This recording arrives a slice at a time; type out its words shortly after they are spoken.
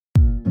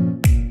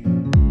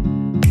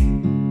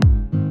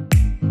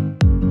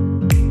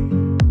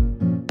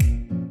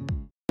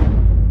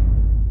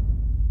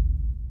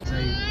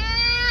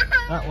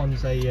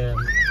It's an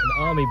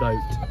army boat.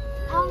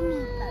 Army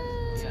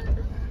boat. Yeah.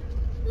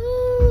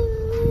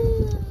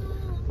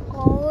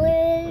 Oh,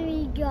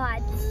 we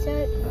got so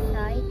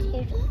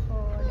excited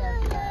for the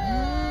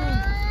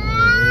boat.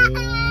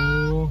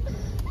 Oh. We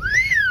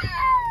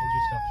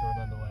just have to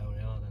remember where we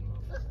are then,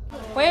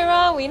 Mum. Where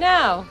are we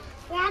now?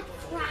 We're at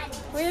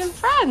France. We're in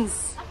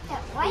France.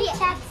 Why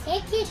have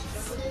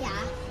tickets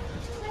here?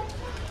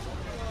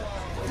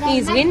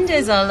 These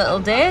windows are a little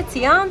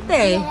dirty, aren't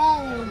they?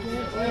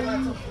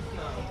 Yeah,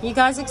 You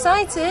guys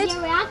excited?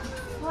 we're at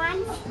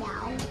France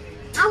now.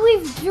 And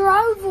we've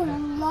drove a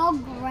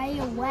long way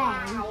away.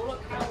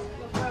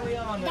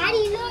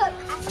 Daddy, look, a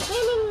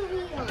spinning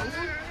wheel.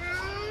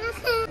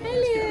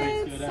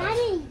 Elliot.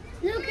 Daddy,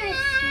 look at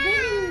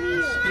spinning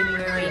wheel.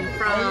 We're in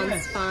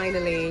France,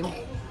 finally.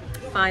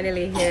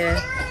 Finally here.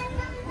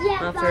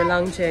 Yeah, After a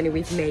long journey,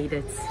 we've made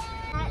it.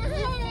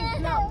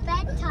 It's not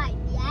bedtime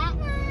yet.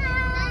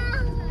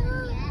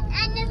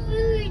 And the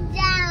food's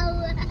out.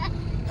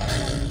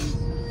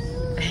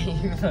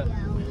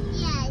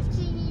 Yeah, it's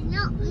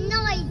not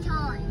night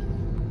time.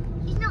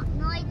 It's not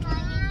night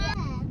time yet.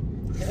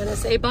 You're gonna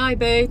say bye,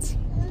 boat.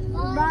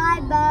 Bye,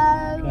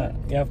 Bo.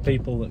 You have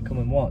people that come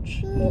and watch.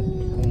 Look,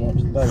 come and watch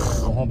the boat.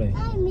 It's a hobby.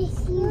 I miss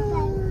you,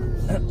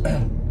 Bo.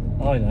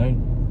 I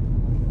don't.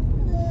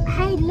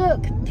 Hey,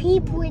 look,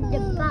 people in the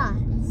bus.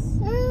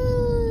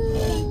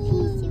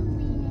 People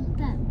in the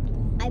boat.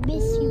 I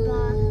miss you, Bo.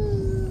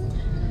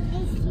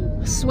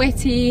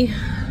 Sweaty.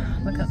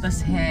 Look at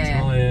this hair.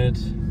 Tired.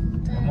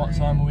 And what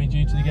time are we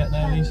due to get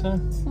there, Lisa?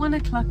 1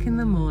 o'clock in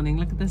the morning.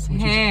 Look at this Which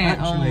is hair.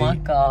 actually, oh my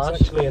gosh.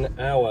 It's actually an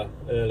hour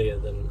earlier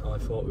than I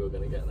thought we were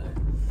going to get there.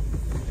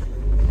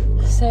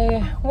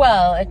 So,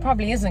 well, it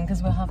probably isn't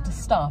because we'll have to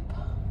stop.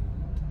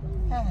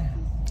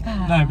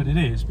 No, but it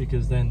is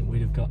because then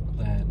we'd have got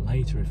there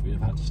later if we'd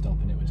have had to stop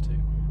and it was 2.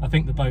 I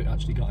think the boat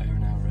actually got here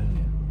an hour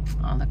earlier.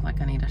 Oh, I look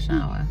like I need a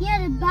shower. Yeah,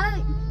 the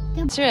boat.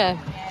 Ezra.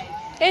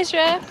 Ezra,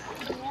 Yeah,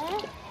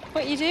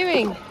 what are you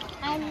doing?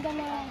 I'm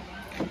gonna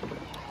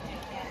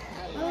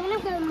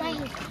go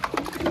make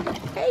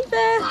Hey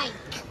there. bike.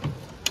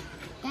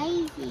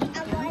 Daisy. I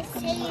want to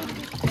see you.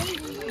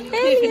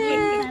 Hey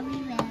there.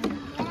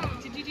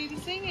 Did you do the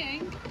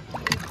singing?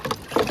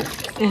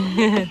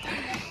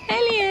 Elliot.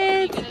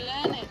 You're going to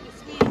learn it this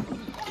week.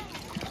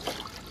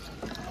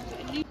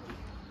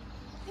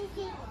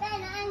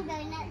 Then I'm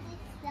going up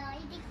this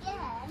side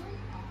again.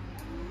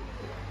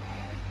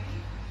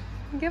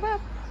 Give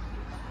up.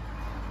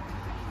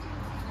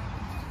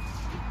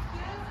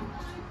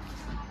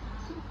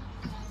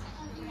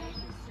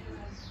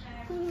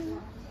 I'm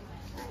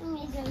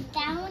going to go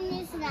down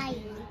this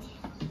slide.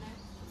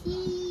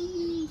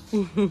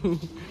 And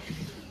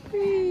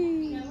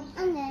then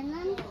I'm going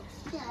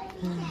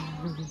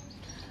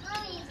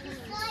Mommy, the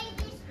slide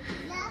is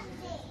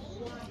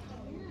lovely.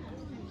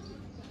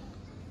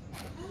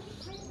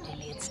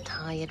 Elliot's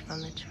tired from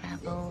the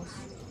travels.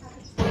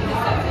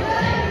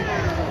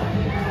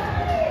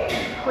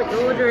 What are you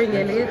ordering,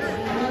 Elliot?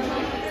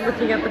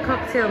 Looking at the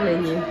cocktail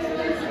menu.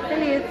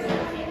 Elliot.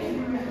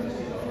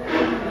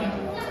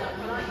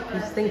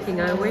 He's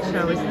thinking, I wish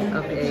I was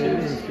of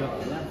age.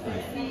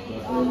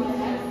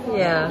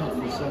 Yeah.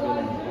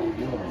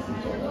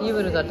 You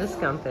would have got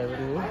discount there,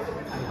 wouldn't you?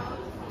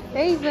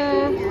 Hey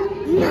there.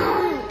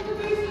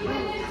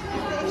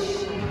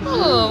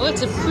 Oh,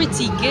 what a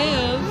pretty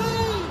girl.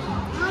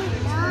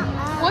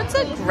 What's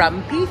a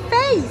grumpy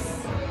face?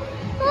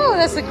 Oh,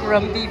 that's a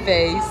grumpy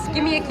face.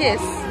 Give me a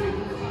kiss.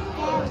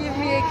 Give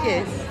me a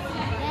kiss.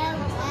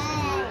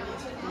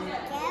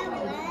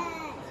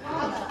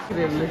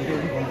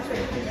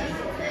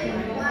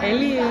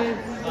 Elliot.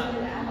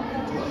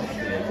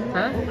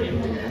 Huh?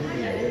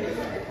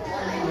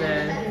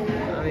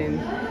 Yeah, I mean...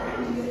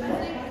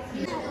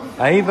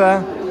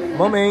 Ava,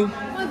 Mummy,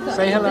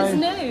 say hello. His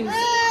nose.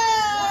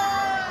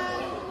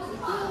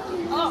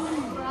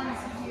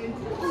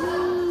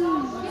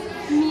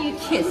 Give me a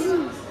kiss.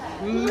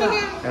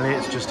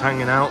 Elliot's just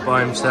hanging out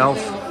by himself.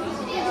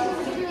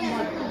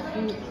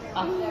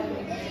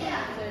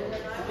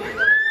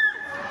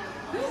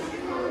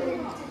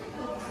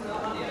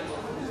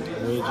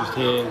 We're just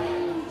here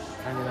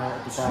hanging out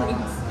at the bar.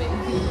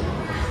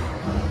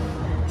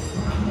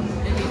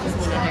 Maybe just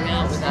want to hang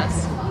out with us.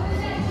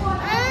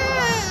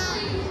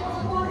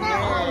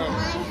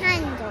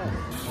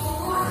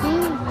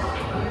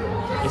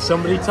 Is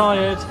somebody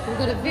tired? We've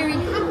got a very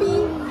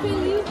happy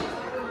Billy. A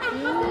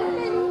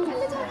little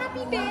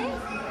happy bear.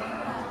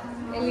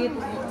 Elliot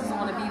doesn't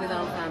want to be with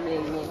our family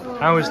anymore.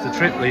 How was the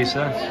trip,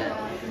 Lisa?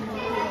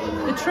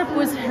 The trip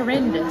was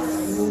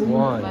horrendous.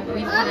 Why? But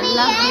we've had a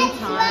lovely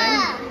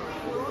time.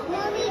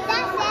 Mommy,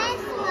 that's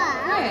Ezra.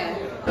 Where?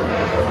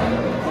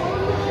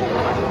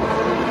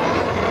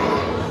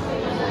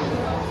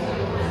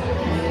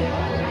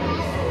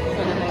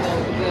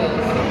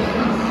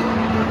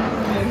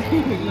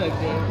 Look,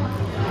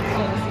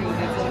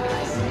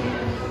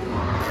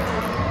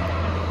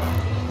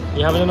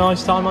 You having a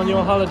nice time on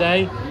your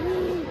holiday?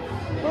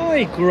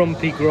 Oi,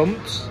 grumpy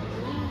grumps.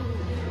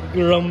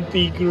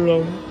 Grumpy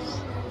grumps.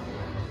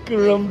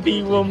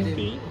 Grumpy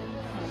wumpy.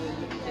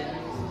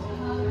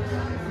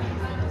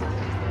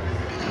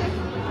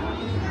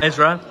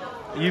 Ezra,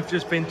 you've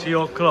just been to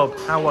your club.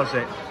 How was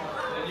it?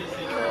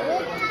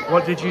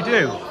 What did you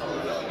do?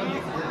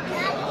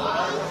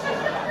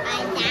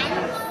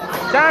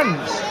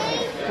 Dance.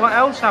 What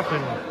else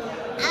happened?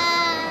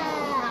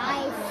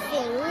 I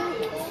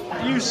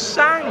think. You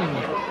sang.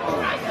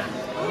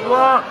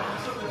 What?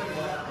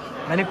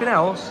 Anything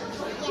else?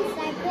 Yes,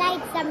 I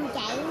played some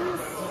games.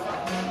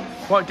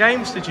 What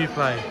games did you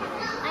play?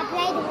 I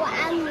played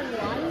animal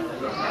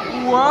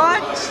one.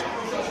 What?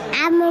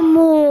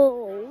 Animal.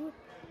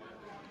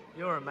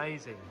 You're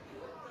amazing.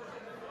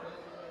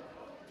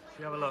 Should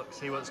we have a look,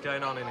 see what's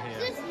going on in here?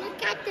 Just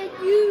look at the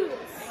news.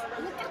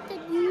 Look at the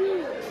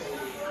news.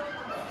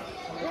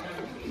 Look at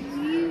the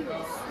news.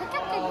 Look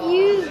at the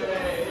news.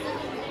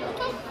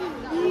 Look at the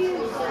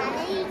news,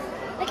 honey.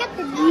 Look at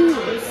the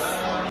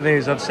news.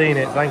 News, I've seen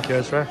it. Thank you,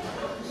 Ezra.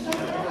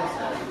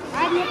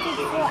 I'm looking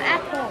for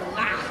apple.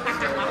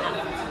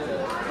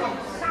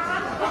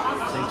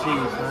 Say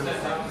cheese, man.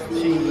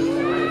 Cheese.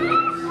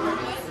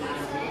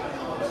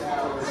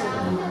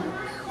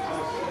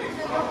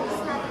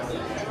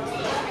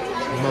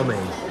 Mummy.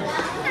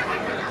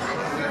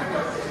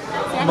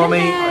 Mummy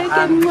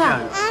and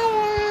Coke.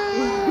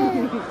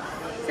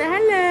 Say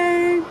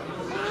hello.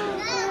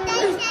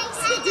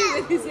 What's he doing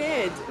with his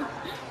head?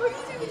 What are you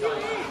doing with your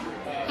head?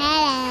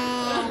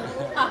 Hello.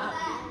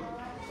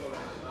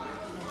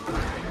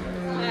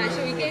 Alright,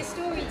 shall we get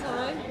story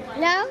time?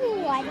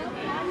 No, I don't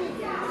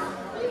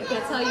Okay,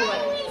 I'll tell you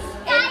what.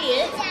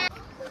 Elliot.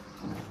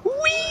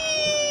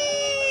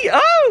 Whee!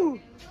 Oh!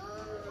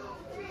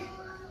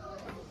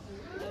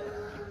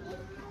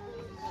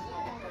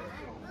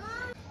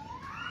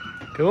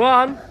 Go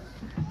on.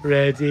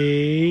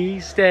 Ready,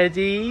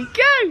 steady,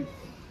 go!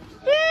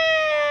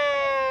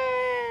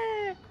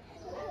 Yeah!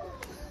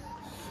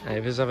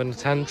 Ava's having a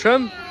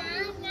tantrum.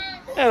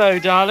 Hello,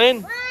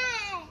 darling.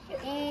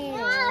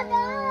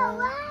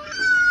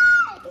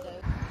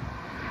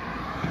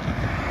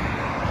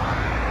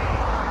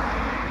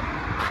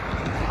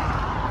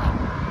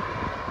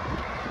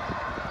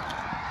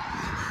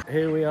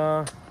 Here we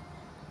are,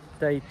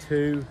 day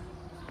 2,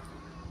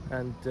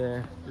 and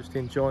just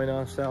enjoying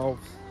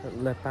ourselves at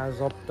Le Pas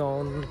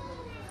Opton.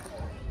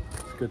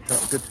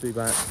 It's good to be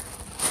back.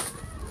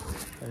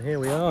 And here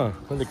we are,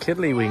 on the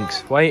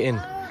Kiddlywinks, waiting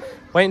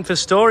for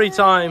story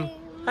time.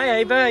 Hey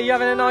Ava, are you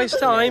having a nice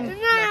time? Not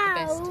the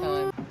best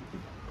time.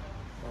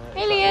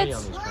 Elliot.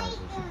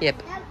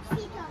 Yep.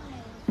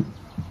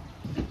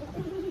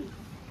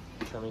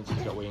 That means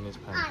he's got wee in his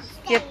pants.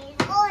 Yep.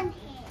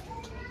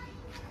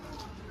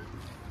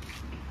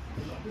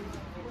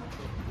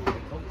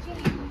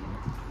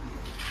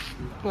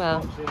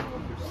 Well,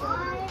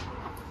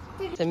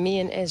 so me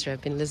and Ezra have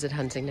been lizard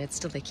hunting. Let's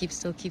still, keep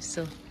still.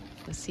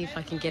 Let's see if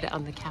I can get it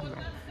on the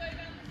camera.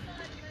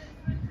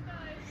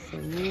 So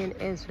me and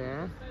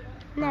Ezra.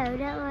 No, don't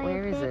worry.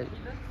 Where is it?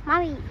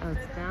 Mommy. Oh,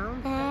 it's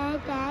down. Yeah.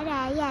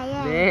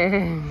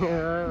 There.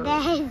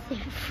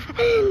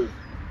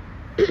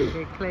 There's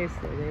Get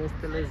closer. There's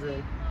the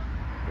lizard.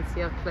 Let's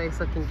see how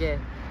close I can get.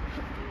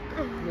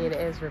 Me and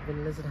Ezra have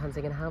been lizard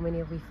hunting, and how many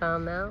have we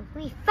found now?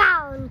 We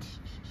found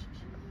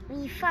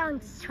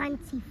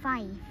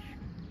 25.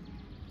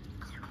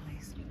 How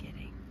close are we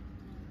getting?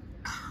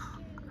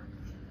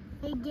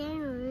 They're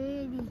getting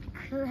really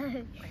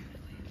close.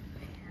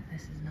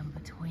 This is number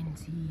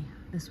 20.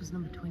 This was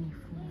number 24.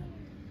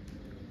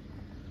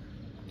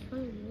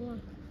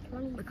 21,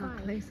 25. Look how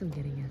close I'm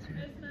getting, Ezra.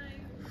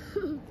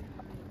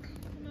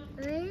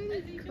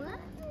 Really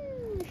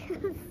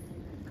close.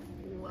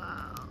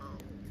 Wow.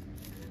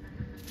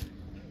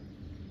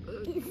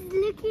 It's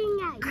looking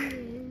at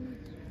you.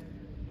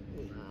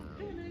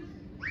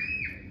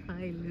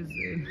 Hi,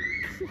 lizard.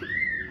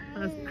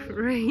 That's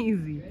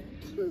crazy.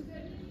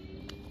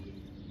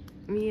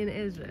 Me and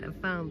Ezra have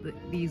found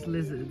these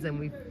lizards, and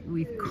we've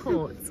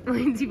caught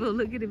 20 people.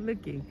 Look at him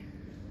looking.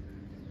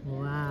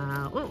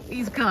 Wow. Oh,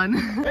 he's gone.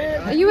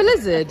 Are you a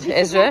lizard,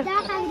 Ezra? I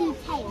don't have any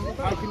tail.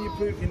 How can you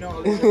prove you're not a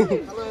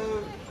lizard?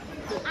 Hello.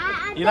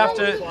 You'll have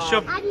to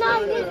shove. I'm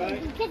not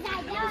lizard because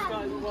I don't have a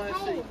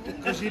tail.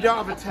 Because you don't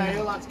have a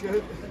tail, that's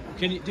good.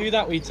 Can you do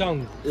that with your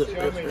tongue?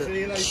 Show me, see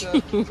you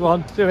later. Go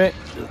on, do it.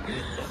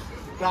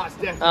 That's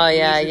definitely Oh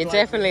yeah, lizard, you're like,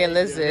 definitely a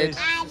lizard. And I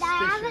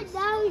have a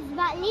nose,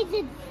 but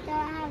lizards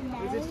don't have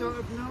Lizards noses. don't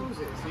have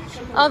noses. You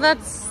should Oh,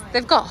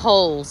 they've got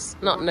holes,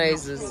 not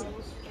noses.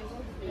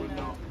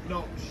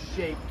 not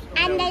shaped.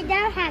 And they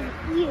don't have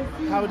ears.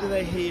 How do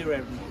they hear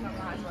everything?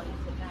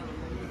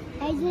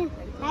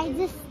 They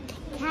just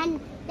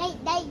can.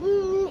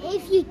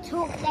 If you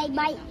talk, they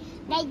might.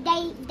 They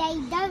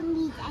don't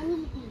need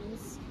any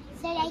ears,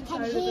 so they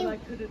can hear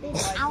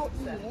without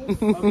ears.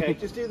 Okay,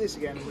 just do this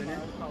again a minute.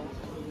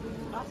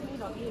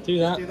 Do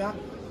that. Do that.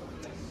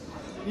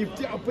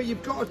 But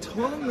you've got a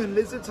tongue, and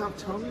lizards have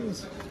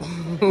tongues.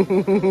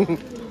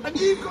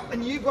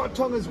 and you've got a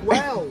tongue as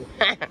well.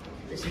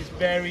 This is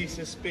very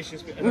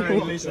suspicious.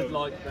 Very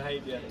lizard-like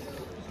behaviour.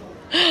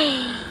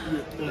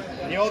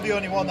 You're the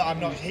only one that I'm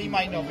not. He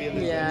might not be a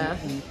lizard. Yeah.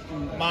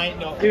 Might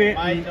not. Do it.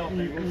 Might not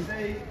be. We'll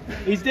see.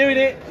 He's doing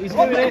it. He's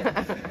doing it.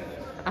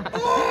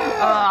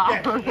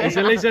 Oh. It's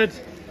a lizard.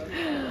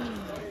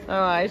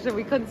 Alright, shall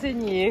we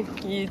continue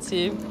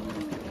YouTube?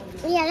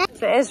 Yeah,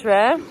 So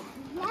Ezra,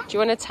 do you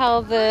want to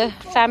tell the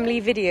family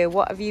video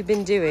what have you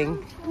been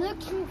doing?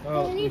 looking for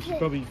Oh, we should lizards.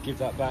 probably give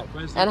that back.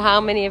 Where's the... And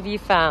how many have you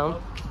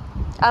found?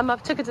 I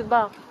took it to the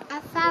bar. I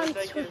found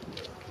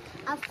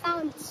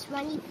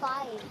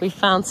 25. We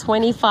found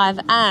 25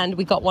 and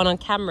we got one on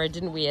camera,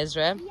 didn't we,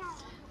 Ezra? Yeah.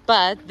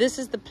 But this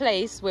is the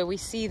place where we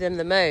see them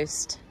the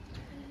most.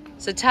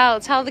 So tell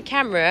the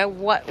camera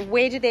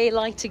where do they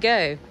like to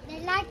go? They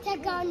like to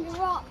go on the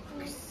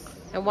rocks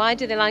And why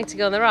do they like to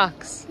go on the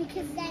rocks?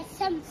 because there's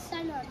some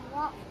sun on the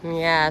rocks.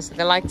 Yeah, so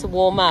they like to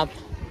warm up.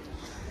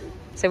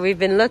 So we've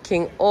been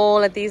looking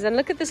all at these and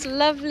look at this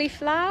lovely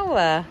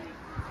flower.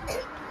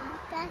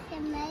 That's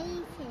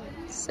amazing.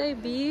 So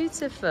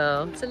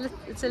beautiful.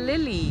 It's a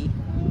lily.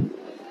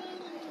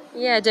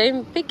 Yeah,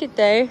 don't pick it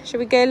though. Shall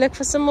we go look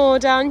for some more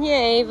down here,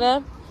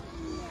 Ava?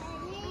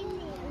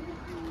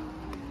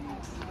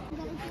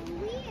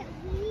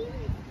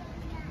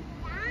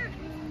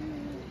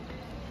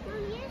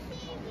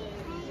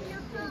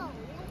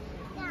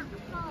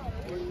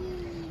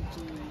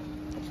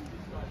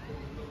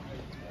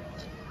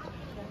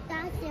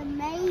 That's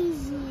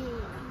amazing.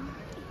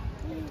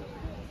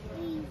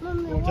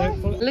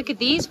 Look at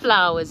these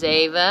flowers,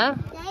 Ava.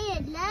 They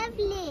are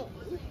lovely.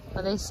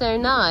 Are they so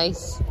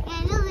nice?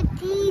 And look at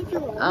these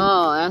ones.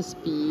 Oh, that's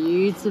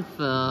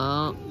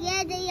beautiful.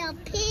 Yeah, they are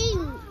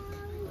pink.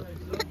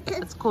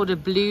 It's called a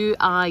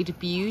blue-eyed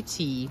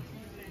beauty.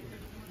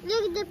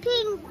 Look at the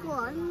pink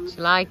one. Do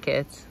you like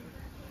it?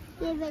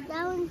 Yeah, but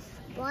that one's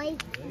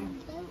white.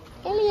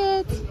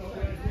 Elliot.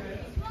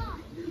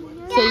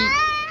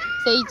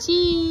 Say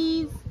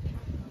cheese.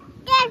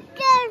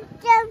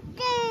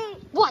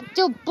 What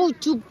the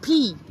boat you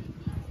pee?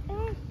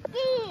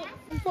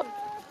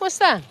 What's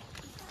that?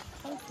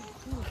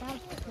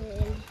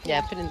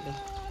 Yeah, put it in there.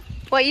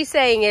 What are you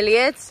saying,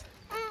 Elliot?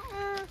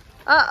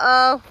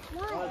 Uh-oh.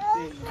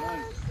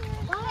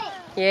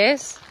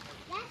 Yes?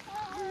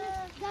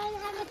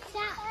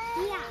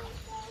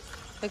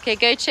 Okay,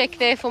 go check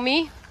there for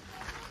me.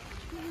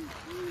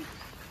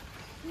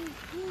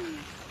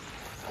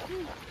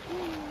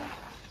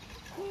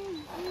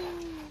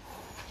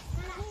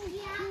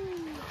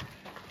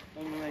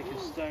 I'm gonna make a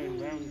stone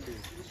mountain.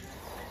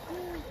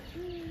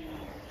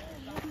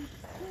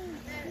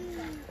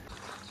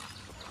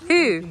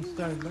 Who?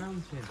 Stone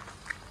mountain.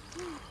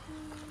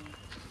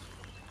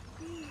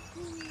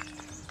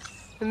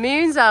 The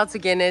moon's out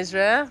again,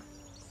 Ezra.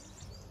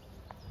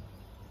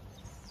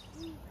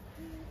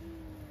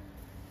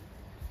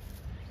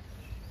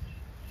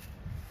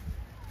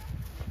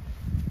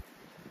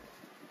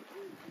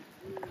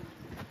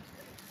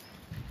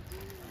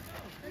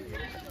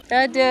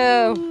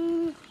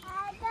 Dado.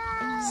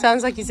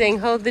 Sounds like you're saying,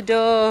 hold the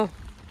door.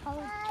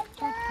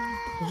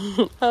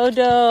 Hold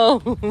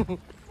on.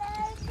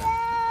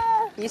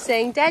 You're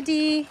saying,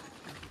 Daddy.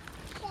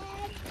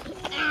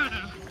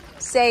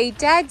 Say,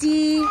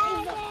 Daddy.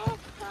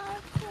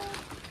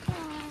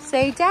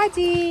 Say,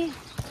 Daddy.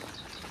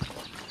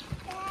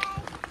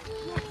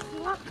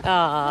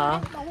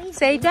 Aww.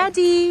 Say,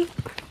 Daddy.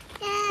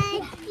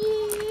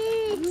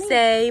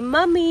 Say,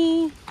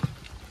 Mummy.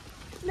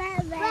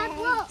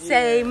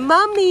 Say,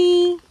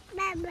 Mummy.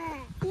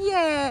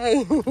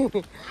 Yay.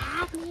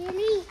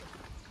 Really?